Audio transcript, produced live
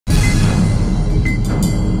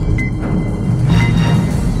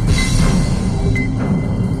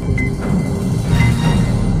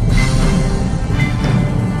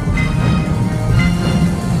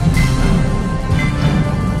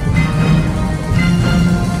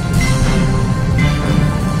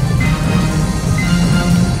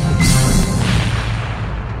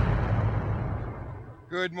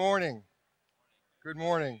Good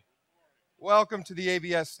morning. Welcome to the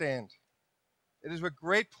ABS stand. It is with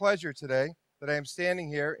great pleasure today that I am standing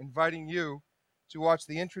here inviting you to watch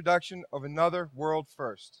the introduction of another world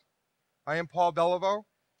first. I am Paul Belliveau,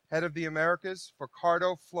 head of the Americas for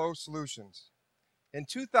Cardo Flow Solutions. In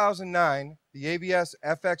 2009, the ABS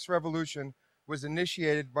EffeX Revolution was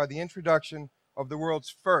initiated by the introduction of the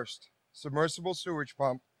world's first submersible sewage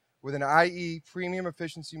pump with an IE premium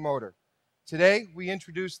efficiency motor. Today, we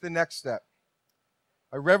introduce the next step,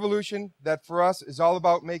 a revolution that for us is all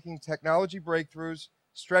about making technology breakthroughs,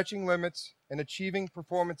 stretching limits, and achieving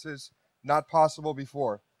performances not possible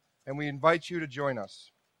before. And we invite you to join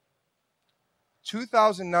us.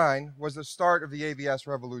 2009 was the start of the ABS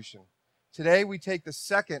revolution. Today, we take the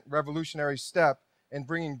second revolutionary step in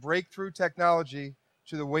bringing breakthrough technology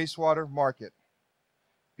to the wastewater market.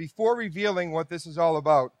 Before revealing what this is all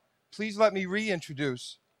about, please let me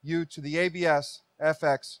reintroduce you to the ABS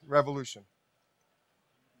EffeX Revolution.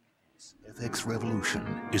 EffeX Revolution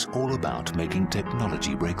is all about making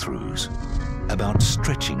technology breakthroughs, about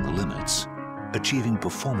stretching the limits, achieving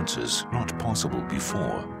performances not possible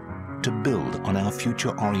before, to build on our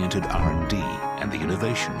future-oriented R&D and the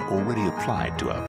innovation already applied to our